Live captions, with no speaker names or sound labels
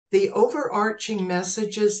the overarching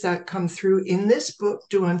messages that come through in this book,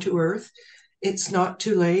 Do Unto Earth, It's Not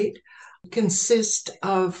Too Late, consist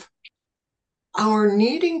of our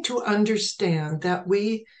needing to understand that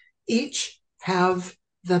we each have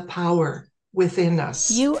the power within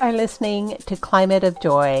us. You are listening to Climate of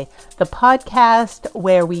Joy, the podcast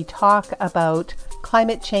where we talk about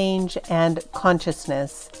climate change and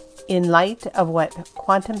consciousness in light of what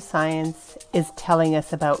quantum science is telling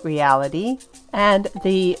us about reality and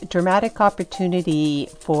the dramatic opportunity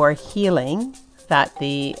for healing that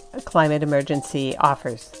the climate emergency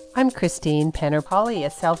offers. I'm Christine Penner-Polly, a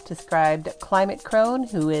self-described climate crone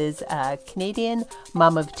who is a Canadian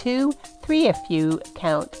mom of two, three if you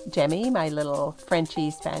count Jemmy, my little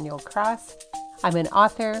Frenchie Spaniel cross. I'm an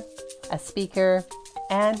author, a speaker,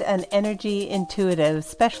 and an energy intuitive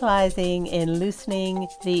specializing in loosening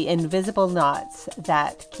the invisible knots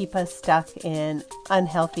that keep us stuck in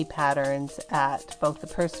unhealthy patterns at both the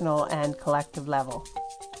personal and collective level.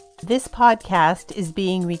 This podcast is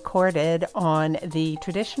being recorded on the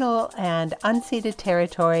traditional and unceded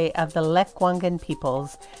territory of the Lekwungen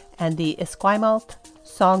peoples and the Esquimalt,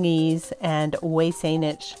 Songhees, and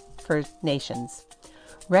Wasanich First Nations.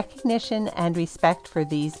 Recognition and respect for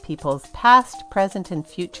these people's past, present, and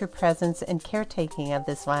future presence and caretaking of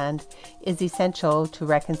this land is essential to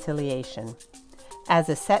reconciliation. As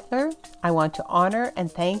a settler, I want to honor and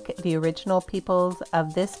thank the original peoples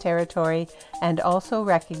of this territory and also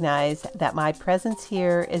recognize that my presence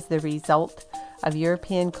here is the result of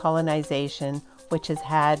European colonization, which has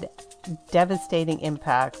had devastating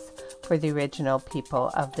impacts for the original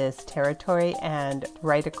people of this territory and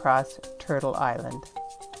right across Turtle Island.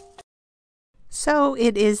 So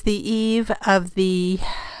it is the eve of the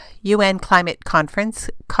UN Climate Conference,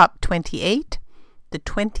 COP28, the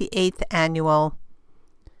 28th annual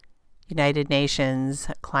United Nations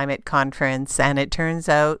Climate Conference, and it turns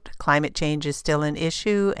out climate change is still an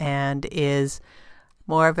issue and is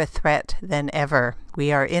more of a threat than ever.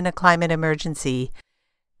 We are in a climate emergency.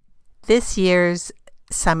 This year's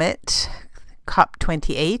summit,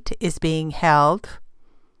 COP28, is being held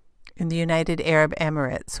in the United Arab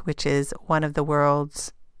Emirates, which is one of the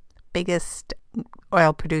world's biggest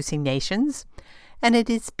oil-producing nations, and it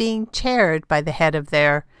is being chaired by the head of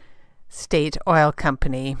their state oil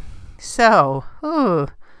company. So,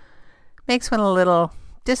 makes one a little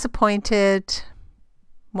disappointed,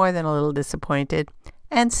 more than a little disappointed,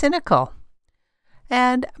 and cynical,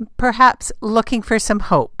 and perhaps looking for some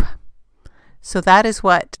hope. So that is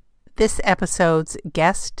what this episode's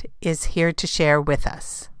guest is here to share with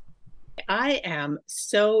us. I am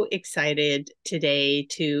so excited today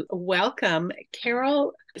to welcome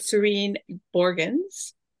Carole Serene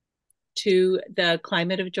Borgens to the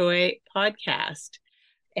Climate of Joy podcast.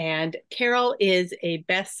 And Carole is a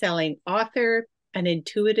best-selling author, an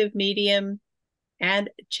intuitive medium, and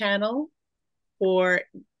channel for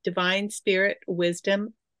Divine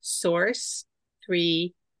Wisdom Source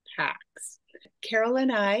PAX. Carole and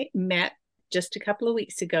I met just a couple of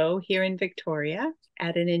weeks ago here in Victoria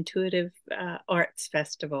at an intuitive arts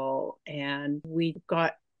festival, and we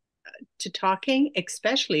got to talking,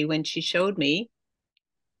 especially when she showed me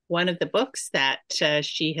one of the books that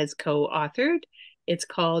she has co-authored. It's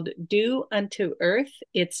called Do Unto Earth,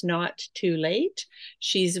 It's Not Too Late.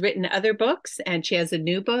 She's written other books, and she has a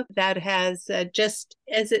new book that has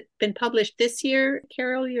has it been published this year,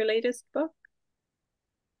 Carole, your latest book?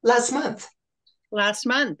 Last month.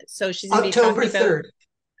 So she's going to be October talking about 3rd.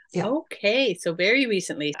 Yeah. Okay, so very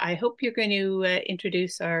recently. I hope you're going to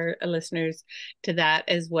introduce our listeners to that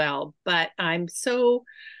as well. But I'm so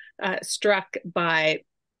struck by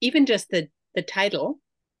even just the title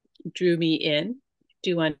drew me in.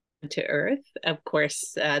 Do unto earth. Of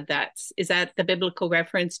course, is that the biblical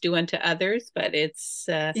reference, do unto others, but it's...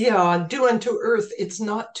 do unto earth, it's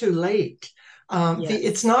not too late. Yes. The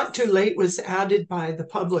it's not too late was added by the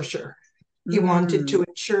publisher. He wanted to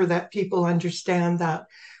ensure that people understand that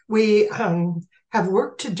we have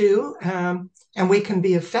work to do and we can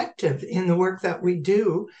be effective in the work that we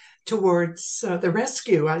do towards the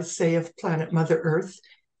rescue, I say, of planet Mother Earth.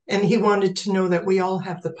 And he wanted to know that we all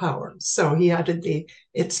have the power. So he added the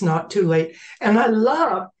it's not too late. And I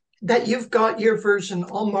love that you've got your version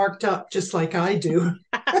all marked up just like I do.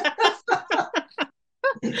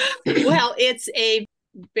 Well, it's a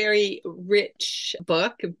very rich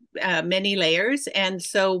book, many layers. And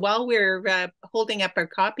so while we're holding up our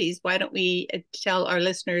copies, why don't we tell our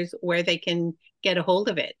listeners where they can get a hold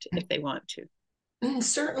of it if they want to?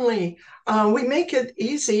 Certainly. We make it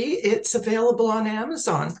easy. It's available on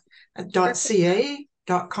Amazon.ca.com.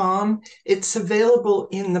 It's available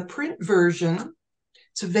in the print version.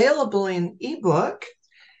 It's available in ebook.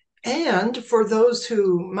 And for those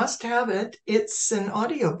who must have it, it's an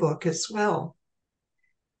audiobook as well.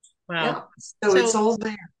 Wow. Yeah, so it's all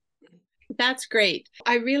there. That's great.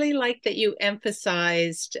 I really like that you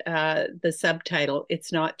emphasized the subtitle,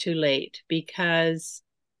 It's Not Too Late, because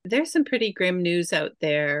there's some pretty grim news out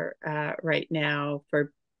there right now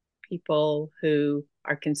for people who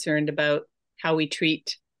are concerned about how we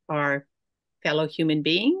treat our fellow human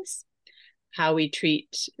beings, how we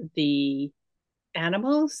treat the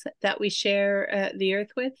animals that we share the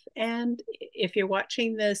earth with. And if you're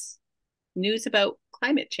watching this news about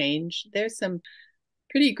climate change, there's some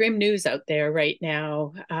pretty grim news out there right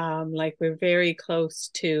now. Like we're very close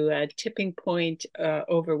to a tipping point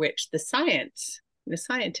over which the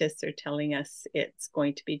scientists are telling us it's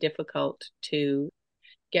going to be difficult to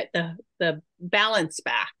get the balance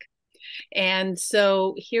back. And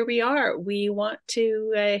so here we are. We want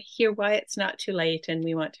to hear why it's not too late, and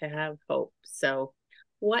we want to have hope. So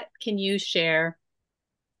what can you share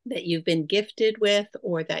that you've been gifted with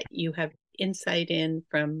or that you have insight in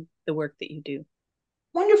from the work that you do?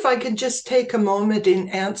 I wonder if I could just take a moment in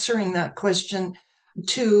answering that question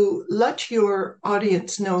to let your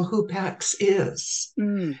audience know who PAX is.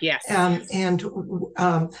 Yes. And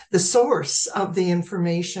the source of the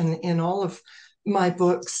information in all of my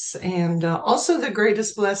books, and also the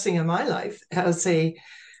greatest blessing in my life as a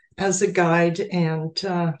guide and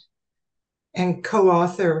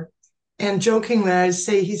co-author. And jokingly, I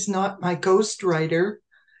say he's not my ghostwriter.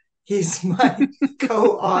 He's my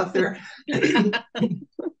co-author.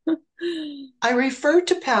 I refer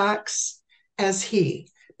to PAX as he.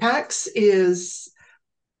 PAX is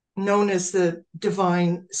known as the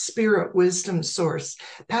Divine Spirit Wisdom Source.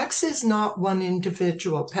 PAX is not one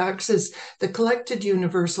individual. PAX is the collected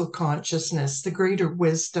universal consciousness, the greater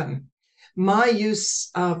wisdom. My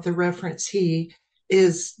use of the reference he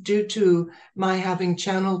is due to my having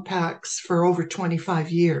channeled PAX for over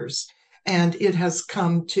 25 years. And it has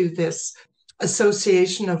come to this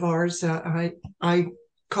association of ours. I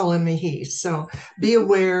call him a he. So be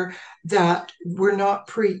aware that we're not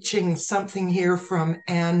preaching something here from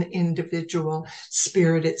an individual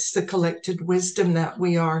spirit. It's the collected wisdom that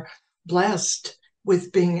we are blessed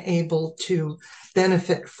with being able to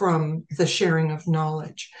benefit from the sharing of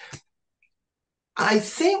knowledge. I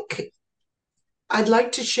think I'd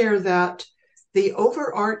like to share that the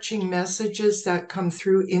overarching messages that come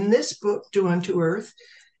through in this book, Do Unto Earth,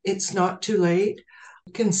 It's Not Too Late,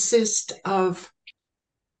 consist of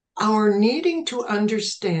our needing to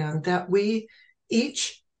understand that we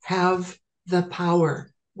each have the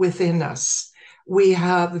power within us. We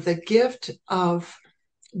have the gift of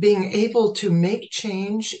being able to make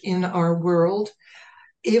change in our world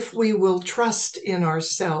if we will trust in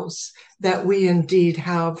ourselves that we indeed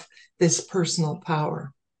have this personal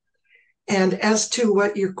power. And as to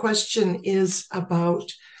what your question is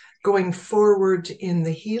about going forward in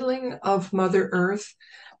the healing of Mother Earth,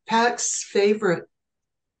 PAC's favorite,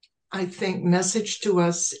 I think, message to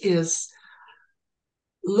us is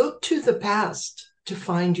look to the past to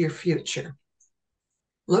find your future.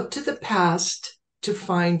 Look to the past to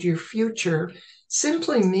find your future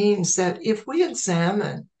simply means that if we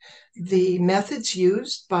examine the methods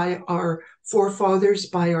used by our forefathers,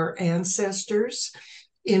 by our ancestors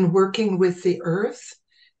in working with the earth,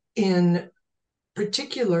 in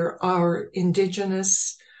particular our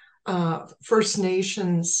indigenous First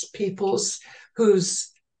Nations peoples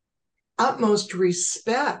whose utmost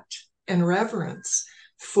respect and reverence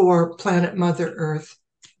for planet Mother Earth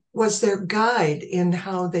was their guide in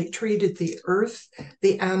how they treated the earth,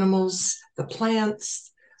 the animals, the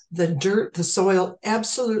plants, the dirt, the soil,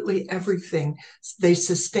 absolutely everything. They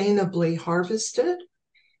sustainably harvested,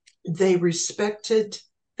 they respected,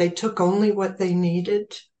 they took only what they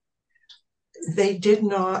needed. They did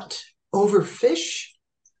not overfish,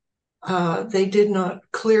 they did not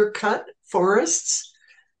clear cut forests.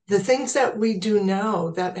 The things that we do now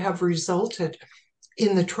that have resulted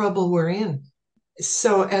in the trouble we're in.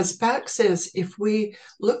 So as PAC says, if we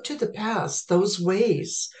look to the past, those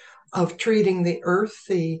ways of treating the earth,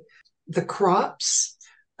 the crops,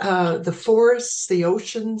 the forests, the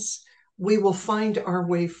oceans, we will find our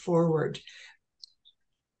way forward.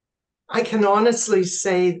 I can honestly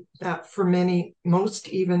say that for many, most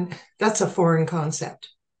even, that's a foreign concept,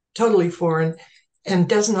 totally foreign, and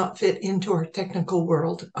does not fit into our technical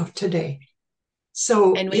world of today.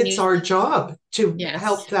 So it's our job to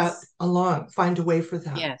help that along, find a way for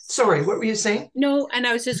that. Yes. Sorry, what were you saying? No, and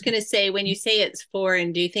I was just going to say, when you say it's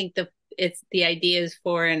foreign, do you think the idea is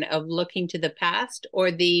foreign of looking to the past,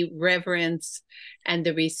 or the reverence and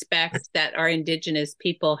the respect that our indigenous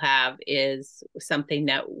people have is something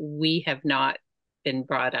that we have not been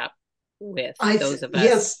brought up with those of us?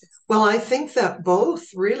 Yes. Well, I think that both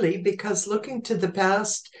really, because looking to the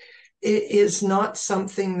past is not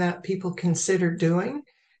something that people consider doing.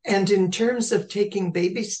 And in terms of taking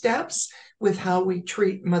baby steps with how we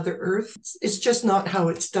treat Mother Earth, it's just not how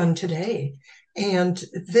it's done today. And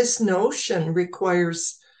this notion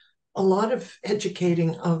requires a lot of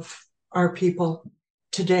educating of our people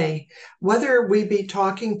today, whether we be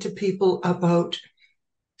talking to people about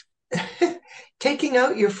taking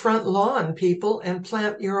out your front lawn, people, and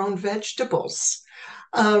plant your own vegetables.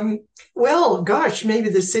 Well, gosh, maybe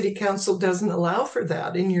the city council doesn't allow for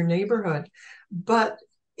that in your neighborhood. But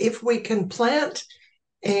if we can plant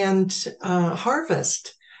and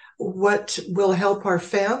harvest what will help our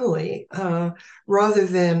family, rather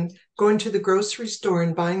than going to the grocery store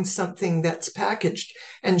and buying something that's packaged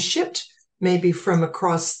and shipped maybe from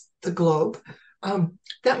across the globe,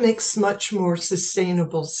 that makes much more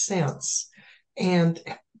sustainable sense. And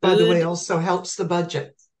by the way, also helps the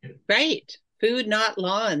budget. Right. Food, not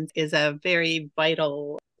lawns, is a very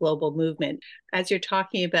vital global movement. As you're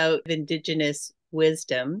talking about indigenous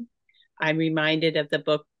wisdom, I'm reminded of the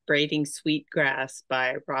book Braiding Sweetgrass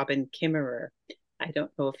by Robin Kimmerer. I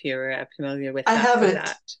don't know if you're familiar with that. I have it.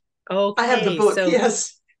 That. Okay. I have the book,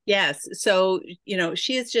 yes. Yes. So,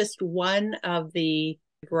 she is just one of the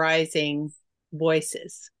rising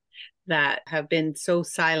voices that have been so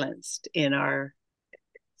silenced in our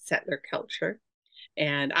settler culture.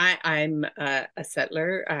 And I'm a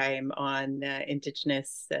settler. I'm on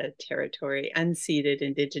indigenous territory, unceded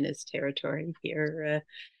indigenous territory here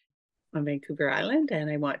on Vancouver Island. And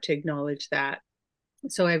I want to acknowledge that.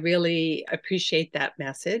 So I really appreciate that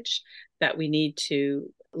message that we need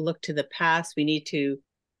to look to the past. We need to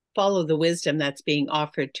follow the wisdom that's being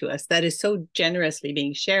offered to us, that is so generously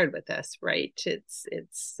being shared with us, right?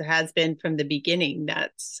 It's has been from the beginning.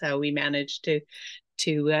 That's how we managed to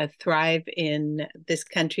thrive in this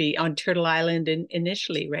country on Turtle Island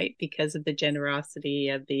initially, right? Because of the generosity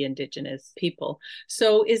of the Indigenous people.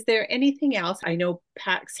 So is there anything else? I know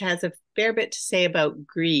PAX has a fair bit to say about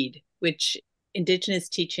greed, which Indigenous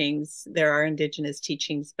teachings, there are Indigenous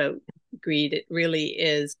teachings about greed. It really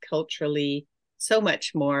is culturally so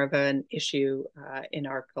much more of an issue in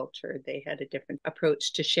our culture. They had a different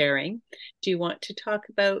approach to sharing. Do you want to talk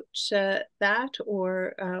about that,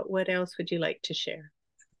 or what else would you like to share?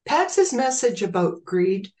 PAX's message about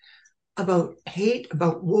greed, about hate,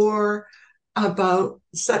 about war, about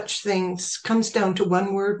such things comes down to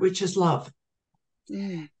one word, which is love.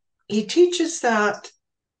 He teaches that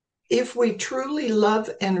if we truly love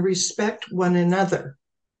and respect one another,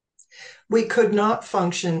 we could not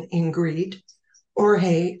function in greed or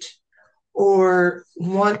hate or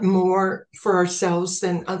want more for ourselves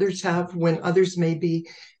than others have when others may be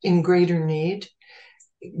in greater need.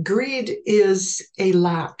 Greed is a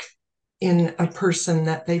lack in a person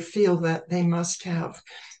that they feel that they must have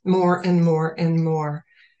more and more and more.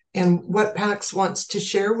 And what PAX wants to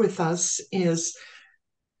share with us is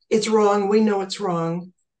it's wrong. We know it's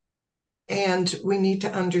wrong. And we need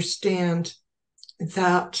to understand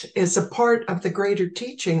that is a part of the greater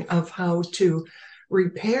teaching of how to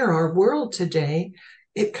repair our world today.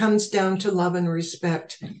 It comes down to love and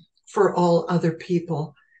respect for all other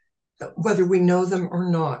people, whether we know them or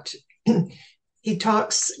not. He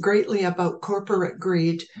talks greatly about corporate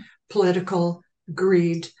greed, political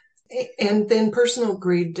greed, and then personal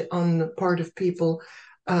greed on the part of people,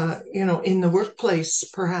 in the workplace,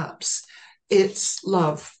 perhaps. It's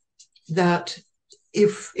love that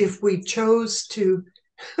if we chose to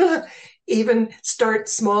even start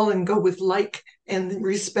small and go with like and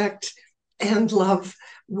respect and love,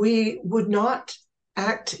 we would not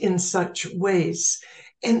act in such ways.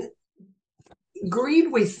 And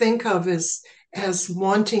greed we think of as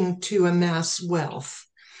wanting to amass wealth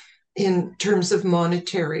in terms of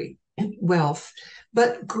monetary wealth.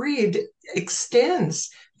 But greed extends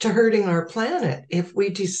to hurting our planet if we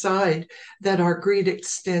decide that our greed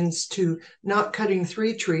extends to not cutting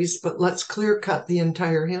 3 trees, but let's clear cut the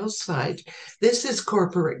entire hillside. This is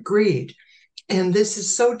corporate greed, and this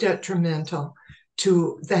is so detrimental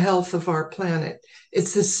to the health of our planet.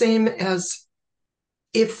 It's the same as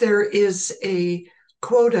if there is a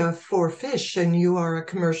quota for fish and you are a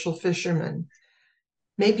commercial fisherman.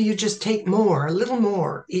 Maybe you just take more, a little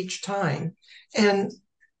more each time, and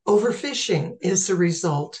overfishing is the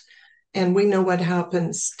result. And we know what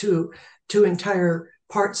happens to entire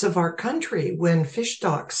parts of our country when fish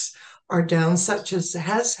stocks are down, such as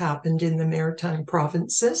has happened in the maritime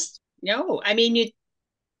provinces. No, I mean, you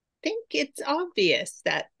think it's obvious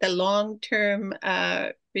that the long-term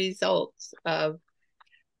results of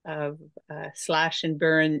slash and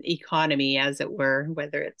burn economy, as it were,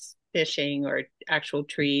 whether it's fishing or actual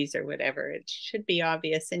trees or whatever. It should be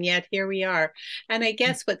obvious. And yet here we are. And I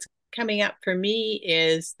guess what's coming up for me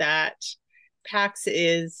is that PAX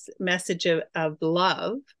is message of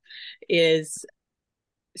love is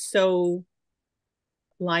so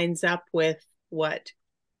lines up with what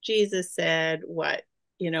Jesus said, what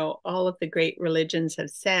all of the great religions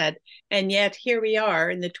have said. And yet here we are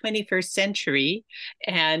in the 21st century.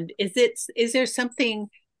 And is there something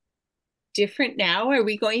different now? Are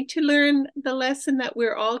we going to learn the lesson that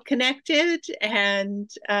we're all connected?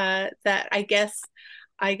 And that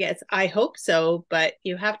I hope so, but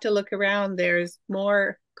you have to look around. There's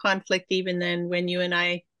more conflict even than when you and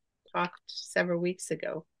I talked several weeks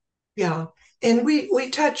ago. Yeah. And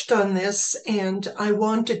we touched on this, and I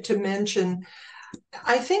wanted to mention,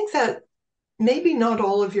 I think that maybe not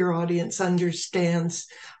all of your audience understands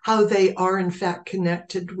how they are in fact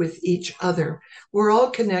connected with each other. We're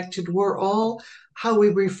all connected. We're all, how we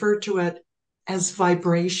refer to it, as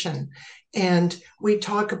vibration. And we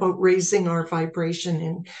talk about raising our vibration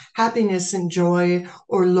in happiness and joy,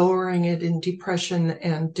 or lowering it in depression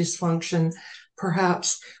and dysfunction,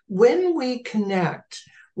 perhaps. When we connect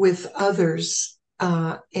with others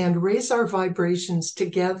and raise our vibrations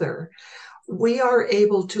together, we are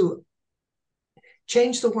able to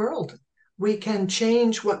change the world. We can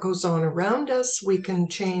change what goes on around us. We can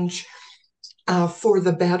change for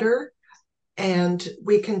the better, and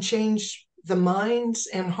we can change the minds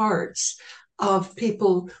and hearts of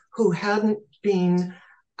people who hadn't been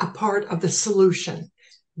a part of the solution.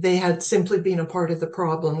 They had simply been a part of the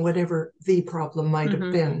problem, whatever the problem might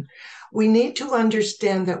have been. We need to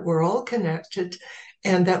understand that we're all connected,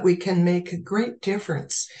 and that we can make a great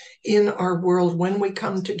difference in our world when we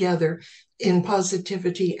come together in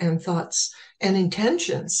positivity and thoughts and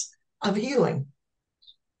intentions of healing.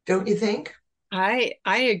 Don't you think? I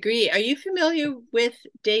agree. Are you familiar with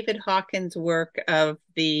David Hawkins' work of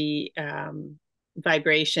the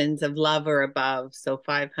vibrations of love or above? So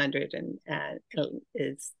 500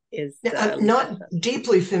 is not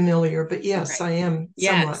deeply familiar, but yes, right. I am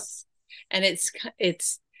somewhat. Yes, and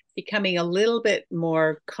it's becoming a little bit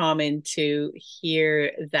more common to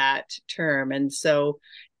hear that term, and so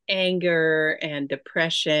anger and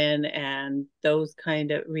depression and those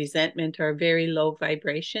kind of resentment are very low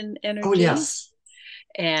vibration energies. Oh, yes.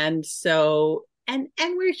 And so, and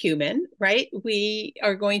we're human, right? We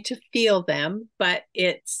are going to feel them, but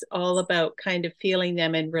it's all about kind of feeling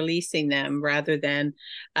them and releasing them rather than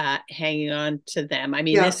hanging on to them. I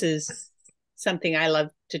mean, This is something I love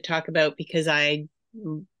to talk about because I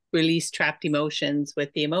release trapped emotions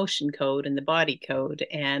with the emotion code and the body code,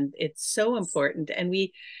 and it's so important. And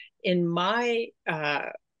we, in my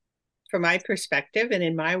from my perspective and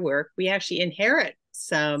in my work, we actually inherit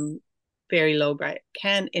some very low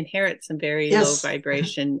low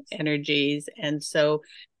vibration energies, and so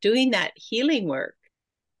doing that healing work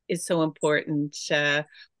is so important.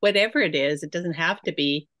 Whatever it is, it doesn't have to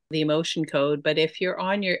be the emotion code, but if you're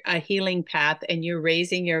on a healing path and you're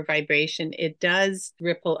raising your vibration, it does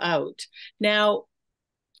ripple out. Now,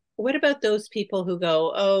 what about those people who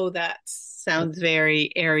go, oh, that sounds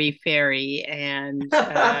very airy-fairy, and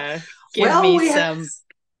we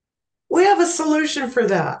have a solution for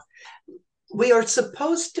that. We are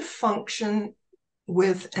supposed to function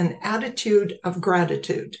with an attitude of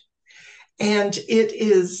gratitude, and it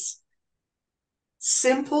is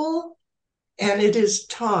simple. And it is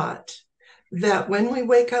taught that when we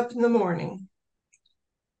wake up in the morning,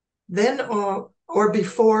 then or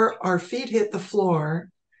before our feet hit the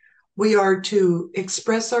floor, we are to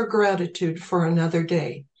express our gratitude for another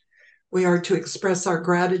day. We are to express our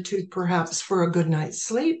gratitude perhaps for a good night's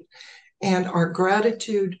sleep, and our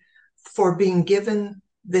gratitude for being given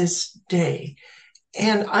this day.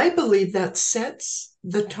 And I believe that sets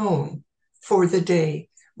the tone for the day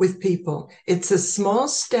with people. It's a small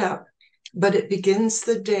step, but it begins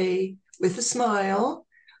the day with a smile,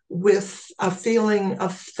 with a feeling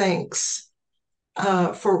of thanks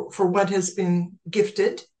for what has been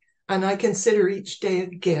gifted. And I consider each day a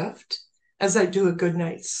gift, as I do a good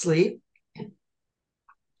night's sleep.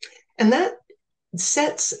 And that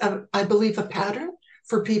sets, I believe, a pattern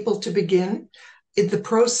for people to begin in the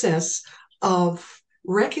process of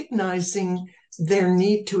recognizing their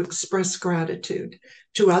need to express gratitude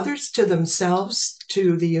to others, to themselves,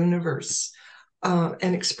 to the universe,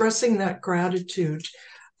 and expressing that gratitude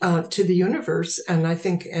to the universe, and I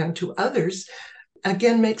think, and to others,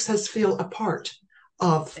 again, makes us feel a part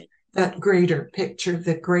of that greater picture,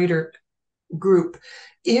 the greater group,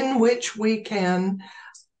 in which we can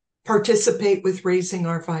participate with raising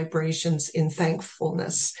our vibrations in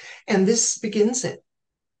thankfulness. And this begins it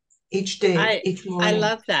each day, each morning. I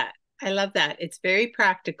love that. I love that. It's very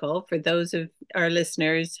practical for those of our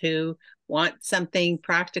listeners who want something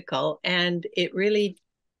practical, and it really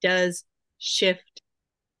does shift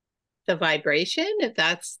the vibration, if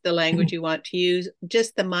that's the language you want to use,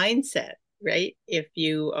 just the mindset, right? If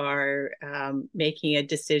you are making a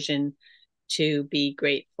decision to be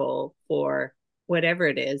grateful for whatever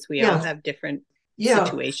it is, we all have different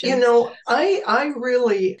situations. You know, I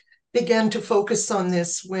really began to focus on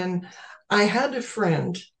this when I had a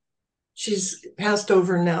friend. She's passed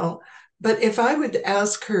over now, but if I would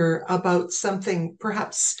ask her about something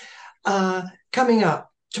perhaps coming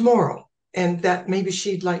up tomorrow and that maybe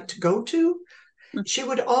she'd like to go to, she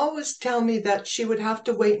would always tell me that she would have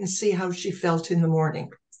to wait and see how she felt in the morning.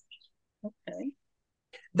 Okay.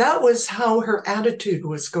 That was how her attitude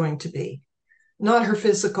was going to be, not her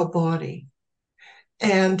physical body.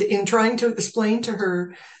 And in trying to explain to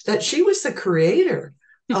her that she was the creator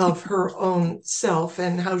of her own self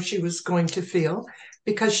and how she was going to feel,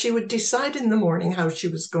 because she would decide in the morning how she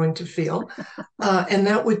was going to feel, and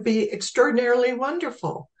that would be extraordinarily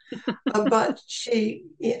wonderful. But she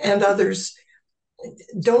and others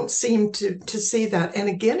don't seem to see that. And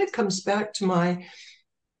again, it comes back to my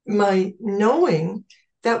knowing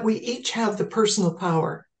that we each have the personal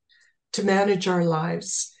power to manage our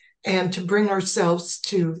lives and to bring ourselves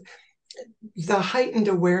to the heightened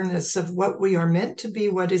awareness of what we are meant to be,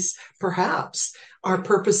 what is perhaps our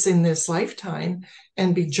purpose in this lifetime,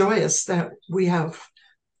 and be joyous that we have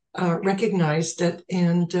recognized it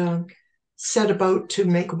and set about to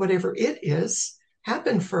make whatever it is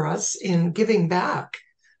happen for us in giving back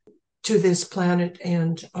to this planet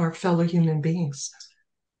and our fellow human beings.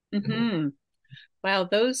 Mm-hmm. Wow,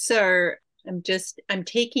 those are, I'm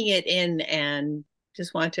taking it in and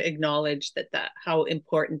just want to acknowledge that how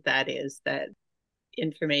important that is, that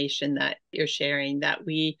information that you're sharing, that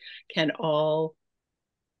we can all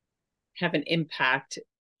have an impact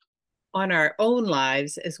on our own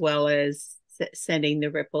lives as well as sending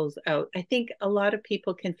the ripples out. I think a lot of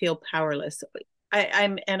people can feel powerless.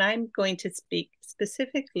 I'm going to speak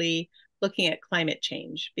specifically looking at climate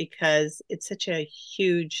change because it's such a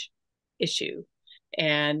huge issue.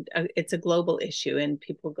 And it's a global issue, and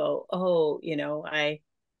people go, oh,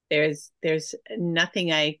 there's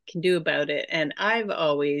nothing I can do about it. And I've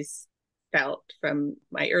always felt from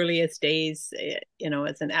my earliest days,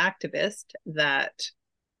 as an activist, that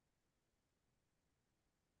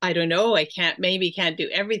I don't know, I can't do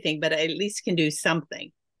everything, but I at least can do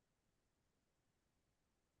something.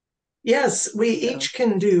 Yes, we each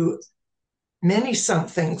can do many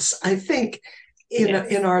somethings, I think,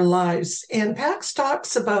 in our lives. And PAX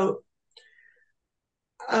talks about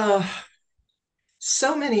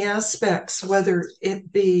so many aspects, whether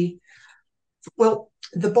it be, well,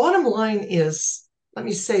 the bottom line is, let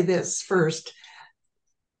me say this first.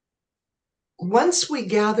 Once we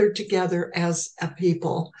gather together as a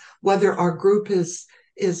people, whether our group is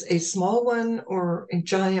a small one or a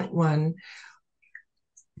giant one,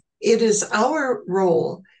 it is our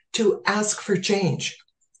role to ask for change,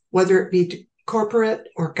 whether it be corporate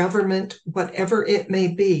or government, whatever it may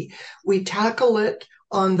be. We tackle it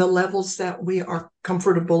on the levels that we are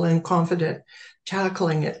comfortable and confident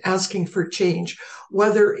tackling it, asking for change,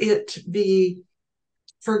 whether it be,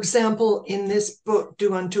 for example, in this book,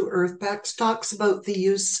 Do Unto Earth, PAX talks about the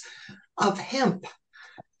use of hemp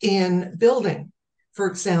in building. For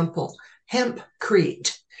example,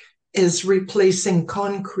 hempcrete is replacing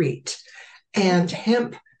concrete, and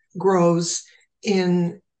hemp grows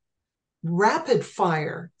in rapid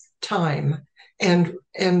fire time and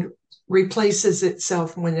replaces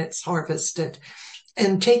itself when it's harvested,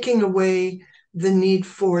 and taking away the need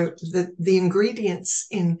for the ingredients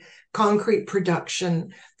in concrete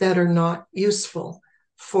production that are not useful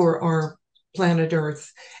for our planet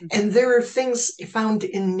Earth. And there are things found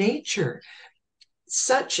in nature,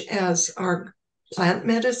 such as our plant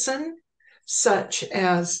medicine, such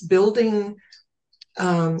as building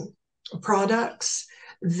products,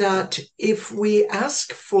 that if we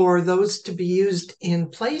ask for those to be used in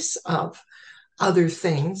place of other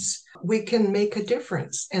things, we can make a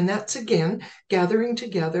difference. And that's, again, gathering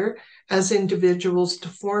together as individuals to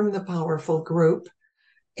form the powerful group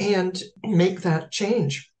and make that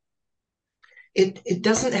change. It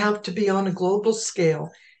doesn't have to be on a global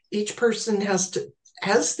scale. Each person has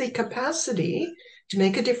the capacity to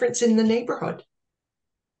make a difference in the neighborhood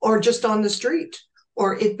or just on the street,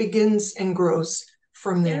 or it begins and grows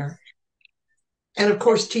from there. And of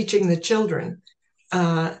course, teaching the children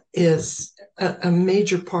is a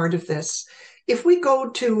major part of this. if we go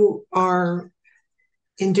to our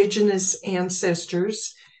indigenous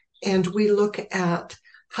ancestors and we look at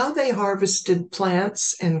how they harvested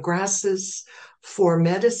plants and grasses for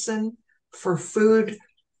medicine, for food,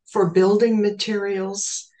 for building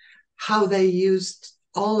materials, how they used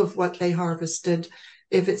all of what they harvested.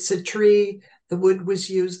 If it's a tree, the wood was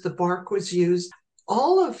used, the bark was used.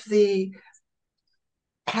 All of the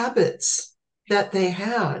habits that they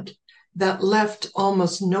had that left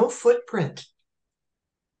almost no footprint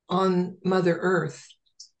on Mother Earth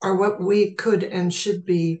are what we could and should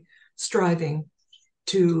be striving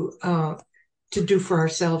to do for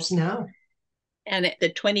ourselves now. And the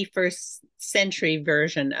 21st century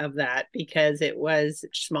version of that, because it was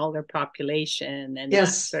smaller population and yes.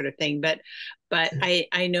 that sort of thing. But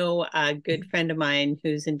I know a good friend of mine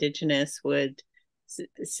who's indigenous would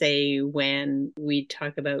say, when we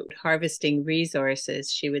talk about harvesting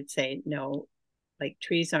resources, she would say, no, like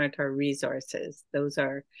trees aren't our resources. Those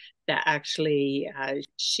are that actually,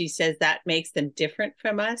 she says that makes them different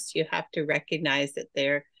from us. You have to recognize that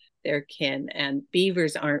they're kin, and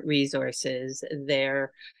beavers aren't resources.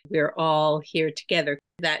 We're all here together,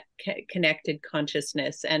 that connected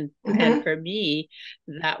consciousness. And and for me,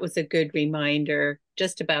 that was a good reminder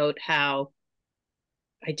just about how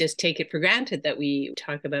I just take it for granted that we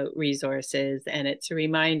talk about resources, and it's a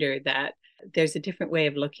reminder that there's a different way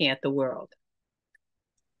of looking at the world.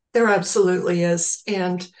 There absolutely is.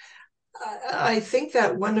 And I think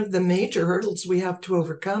that one of the major hurdles we have to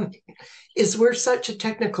overcome is we're such a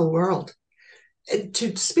technical world.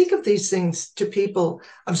 To speak of these things to people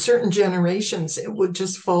of certain generations, it would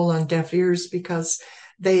just fall on deaf ears because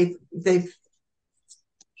they've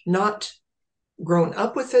not grown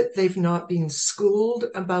up with it. They've not been schooled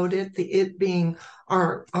about it. It being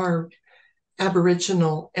our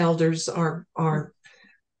Aboriginal elders, our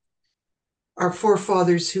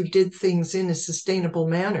forefathers who did things in a sustainable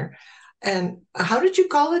manner. And how did you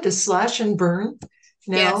call it? A slash and burn?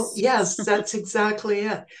 Now, yes, that's exactly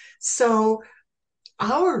it. So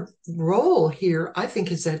our role here, I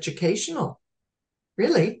think, is educational,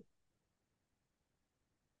 really.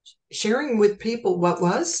 Sharing with people what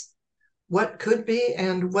was, what could be,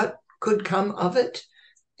 and what could come of it,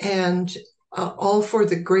 and all for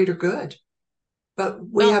the greater good. But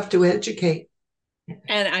we have to educate.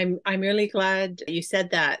 And I'm really glad you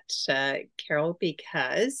said that, Carole,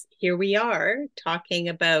 because here we are talking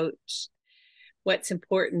about what's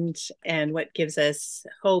important and what gives us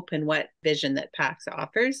hope and what vision that PAX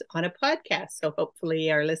offers on a podcast. So hopefully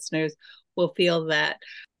our listeners will feel that,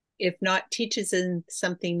 if not teaches them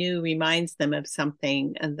something new, reminds them of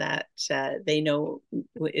something that they know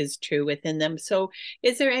is true within them. So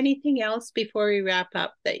is there anything else before we wrap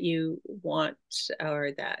up that you want,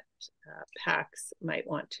 or that PAX might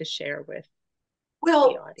want to share with the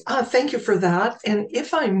audience? Thank you for that. And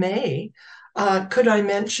if I may, could I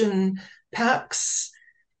mention PAX's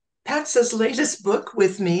latest book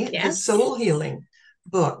with me, the Soul Healing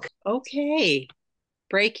book. Okay.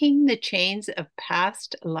 Breaking the Chains of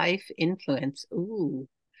Past Life Influence. Ooh,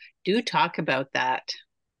 do talk about that.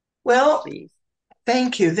 Well, please.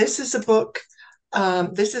 Thank you. This is a book.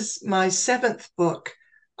 This is my 7th book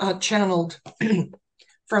channeled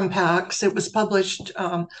from PAX. It was published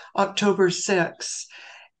October 6th.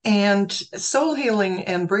 And Soul Healing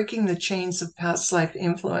and Breaking the Chains of Past Life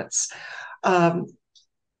Influence. The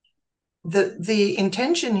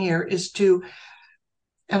intention here is to,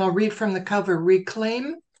 and I'll read from the cover,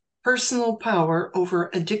 reclaim personal power over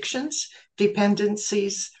addictions,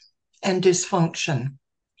 dependencies, and dysfunction.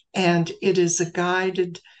 And it is a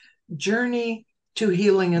guided journey to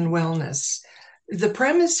healing and wellness. The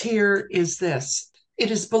premise here is this. It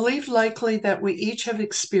is believed likely that we each have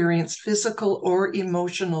experienced physical or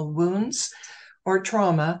emotional wounds or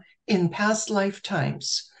trauma in past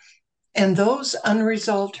lifetimes, and those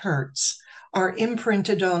unresolved hurts are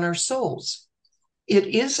imprinted on our souls. It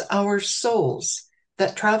is our souls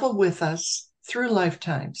that travel with us through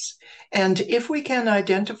lifetimes, and if we can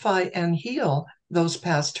identify and heal those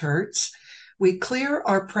past hurts, we clear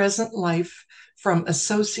our present life from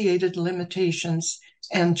associated limitations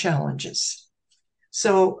and challenges.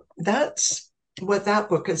 So that's what that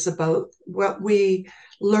book is about. What we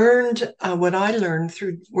learned, what I learned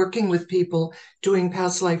through working with people doing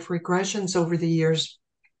past life regressions over the years,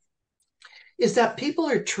 is that people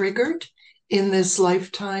are triggered in this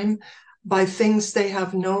lifetime by things they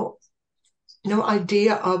have no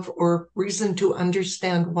idea of or reason to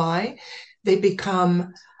understand why. They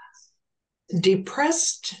become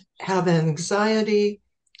depressed, have anxiety,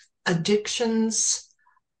 addictions,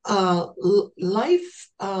 life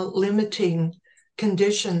limiting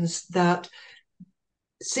conditions that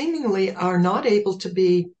seemingly are not able to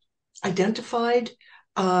be identified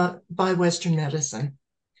by Western medicine.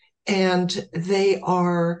 And they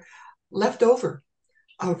are left over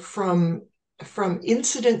from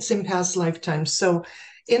incidents in past lifetimes. So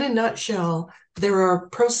in a nutshell, there are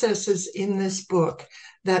processes in this book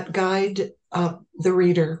that guide the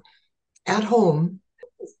reader at home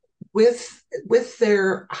with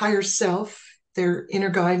their higher self, their inner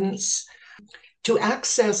guidance, to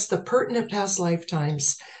access the pertinent past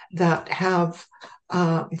lifetimes that have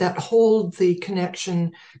that hold the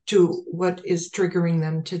connection to what is triggering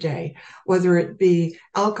them today, whether it be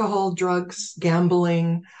alcohol, drugs,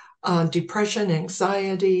 gambling, depression,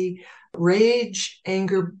 anxiety, rage,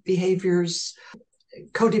 anger behaviors,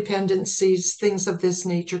 codependencies, things of this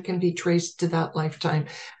nature can be traced to that lifetime.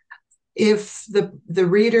 If the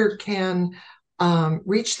reader can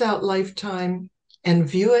reach that lifetime and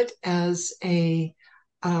view it as a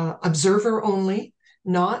observer only,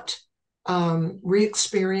 not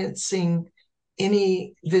re-experiencing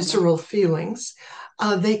any visceral feelings,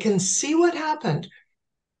 they can see what happened,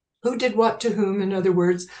 who did what to whom, in other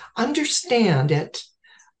words, understand it,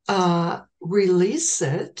 release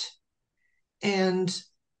it, and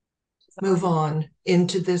move on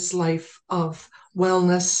into this life of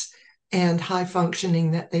wellness and high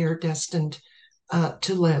functioning that they are destined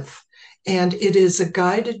to live. And it is a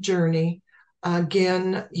guided journey.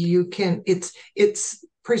 Again, it's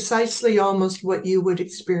precisely almost what you would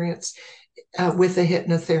experience with a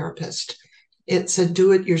hypnotherapist. It's a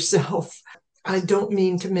do-it-yourself. I don't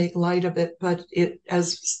mean to make light of it, but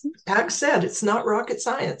as PAX said, it's not rocket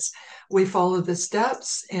science. We follow the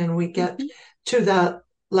steps and we get to that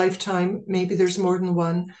lifetime. Maybe there's more than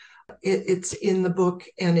one. It's in the book,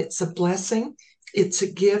 and it's a blessing. It's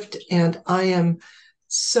a gift, and I am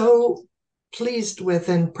so pleased with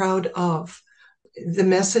and proud of the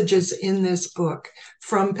messages in this book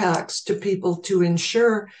from PAX to people to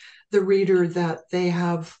ensure the reader that they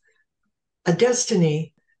have a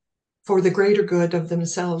destiny for the greater good of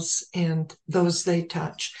themselves and those they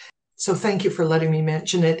touch. So thank you for letting me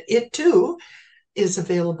mention it. It too is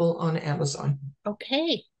available on Amazon.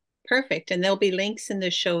 Okay, perfect. And there'll be links in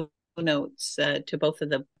the show notes to both of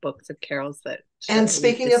the books of Carole's that and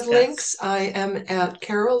speaking of links, I am at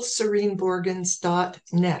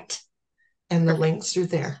carolesereneborgens.net, and the links are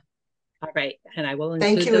there. All right, and I will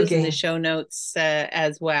include those in the show notes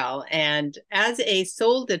as well. And as a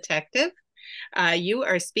soul detective, you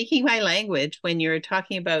are speaking my language when you're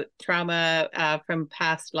talking about trauma from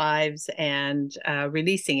past lives and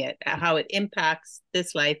releasing it, how it impacts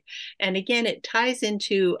this life. And again, it ties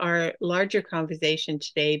into our larger conversation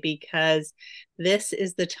today, because this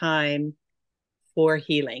is the time for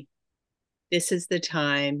healing. This is the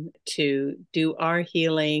time to do our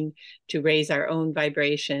healing, to raise our own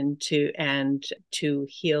vibration, and to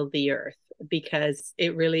heal the earth, because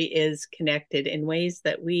it really is connected in ways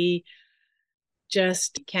that we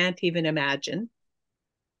just can't even imagine.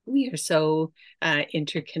 We are so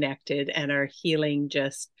interconnected, and our healing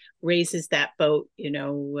just raises that boat,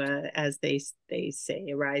 as they say,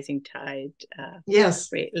 a rising tide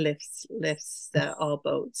yes, lifts all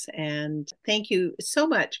boats. And thank you so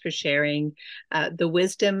much for sharing the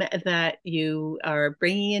wisdom that you are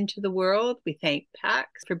bringing into the world. We thank PAX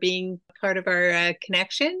for being part of our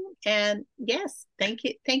connection. And yes, thank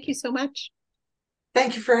you so much.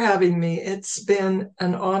 Thank you for having me. It's been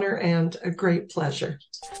an honor and a great pleasure.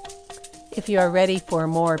 If you are ready for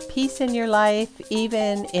more peace in your life,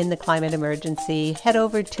 even in the climate emergency, head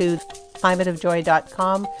over to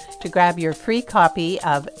climateofjoy.com to grab your free copy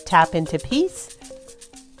of Tap into Peace.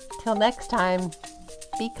 Till next time,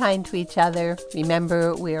 be kind to each other.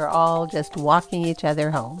 Remember, we are all just walking each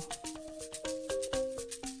other home.